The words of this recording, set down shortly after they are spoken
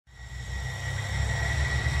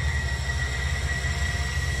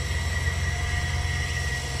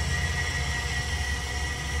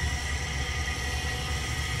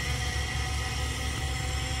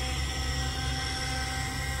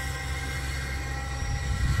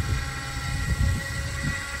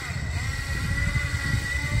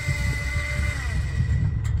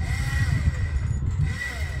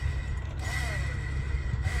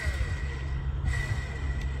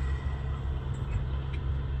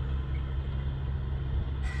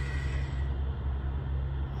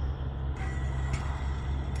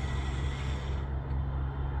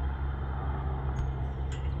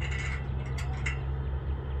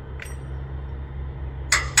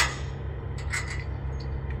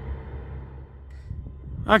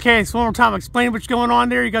Okay, so one more time, explain what's going on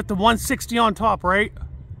there. You got the 160 on top, right?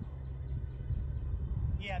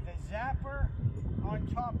 Yeah, the Zapper on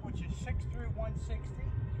top, which is 6 through 160.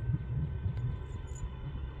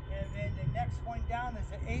 And then the next one down is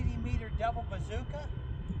an 80-meter double bazooka.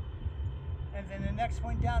 And then the next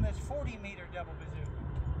one down is 40-meter double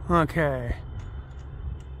bazooka. Okay.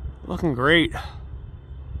 Looking great.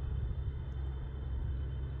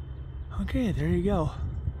 Okay, there you go.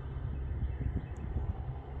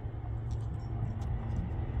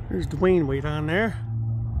 There's Dwayne way down there.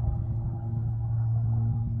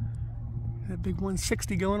 That big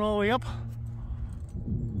 160 going all the way up.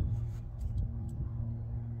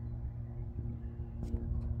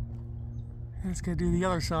 Let's go do the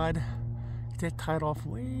other side. Get that tied off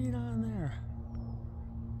way down there.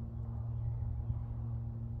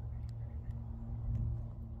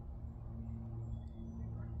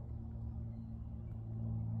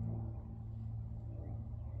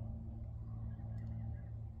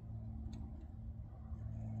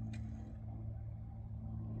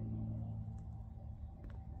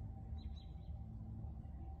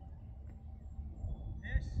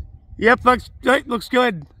 Yep, looks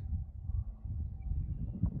good.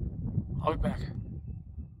 I'll be back.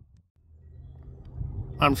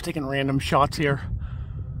 I'm just taking random shots here.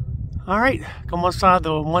 Alright, come on side of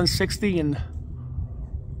the 160 and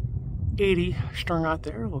 80 strung out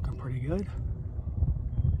there, looking pretty good.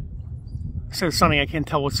 It says sunny, I can't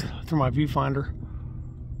tell what's through my viewfinder.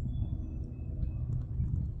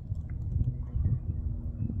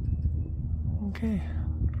 Okay.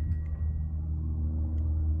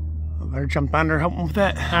 I better jump down there and help him with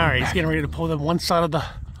that. Alright, he's getting ready to pull the one side of the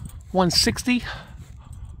 160.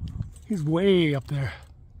 He's way up there.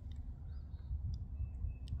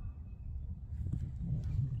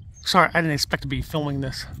 Sorry, I didn't expect to be filming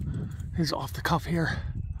this. He's off the cuff here.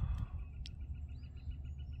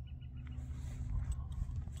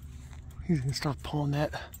 He's gonna start pulling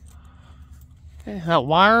that. Okay, that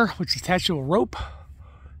wire, which is attached to a rope,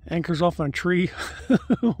 anchors off on a tree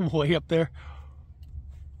way up there.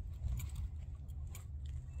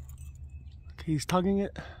 Okay, he's tugging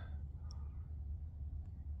it.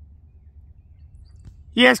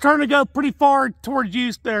 Yeah, it's starting to go pretty far towards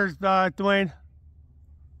you there, Dwayne.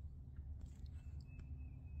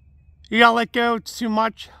 You gotta let go, it's too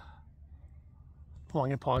much. Hold on, I'm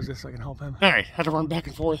gonna pause this so I can help him. Alright, had to run back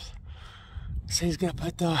and forth. So he's gonna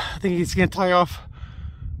put I think he's gonna tie off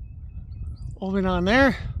all the way down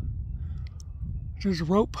there. There's a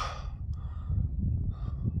rope.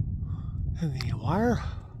 And the wire.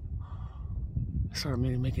 Sorry, I'm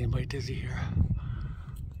gonna make anybody dizzy here.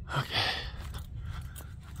 Okay.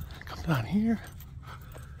 Come down here.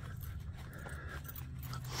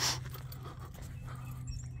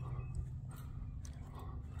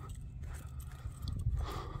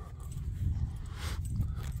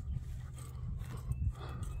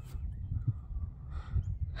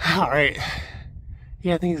 All right.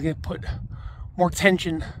 Yeah, I think he's gonna put more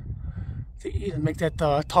tension to even make that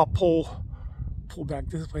top pole pull back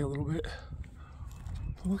this way a little bit.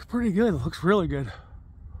 It looks pretty good. It looks really good.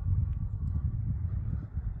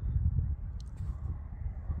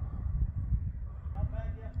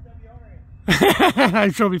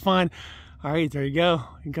 I'm sure it'll be fine. All right, there you go.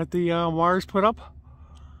 You got the wires put up.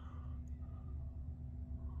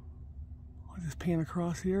 I'll just pan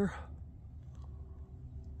across here.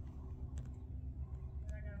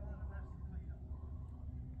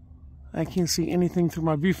 I can't see anything through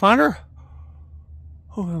my viewfinder.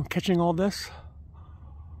 Oh, I'm catching all this.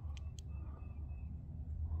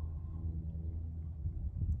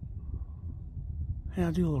 And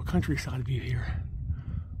I'll do a little countryside view here.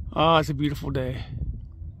 Oh, it's a beautiful day.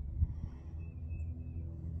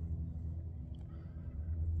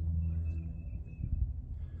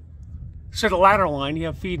 So the ladder line, you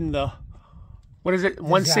have feeding the, what is it, the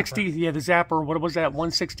 160? Zapper. Yeah, the Zapper. What was that,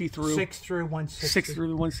 160 through? 6 through 160. 6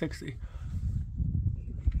 through 160.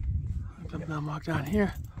 Now walk down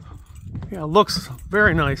here. Yeah, it looks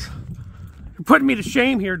very nice. You're putting me to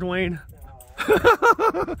shame here, Dwayne.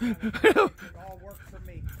 It all worked for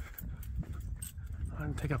me. I'm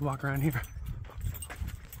gonna take a walk around here.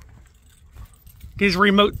 Get your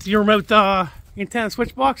remote antenna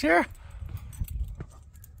switch box here.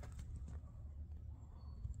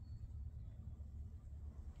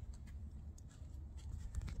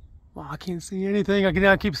 Wow, I can't see anything.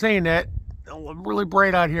 I keep saying that. Oh, really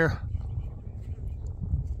bright out here.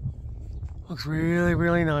 Looks really,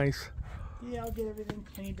 really nice. Yeah, I'll get everything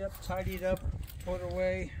cleaned up, tidied up, put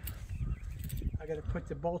away. I got to put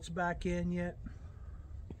the bolts back in yet.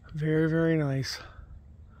 Very, very nice.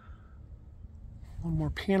 One more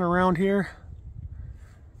pan around here.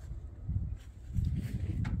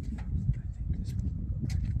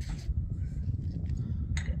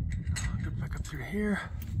 here.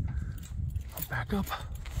 I'll back up.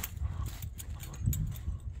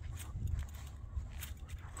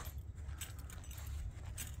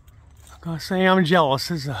 I'm gonna say I'm jealous.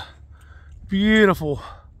 This is a beautiful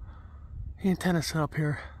antenna set up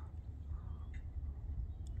here.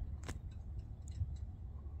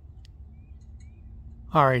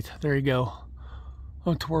 Alright, there you go.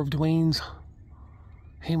 A tour of Dwayne's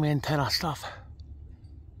ham antenna stuff.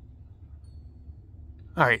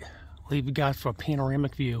 Alright, leave you guys for a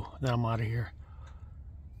panoramic view, then I'm out of here.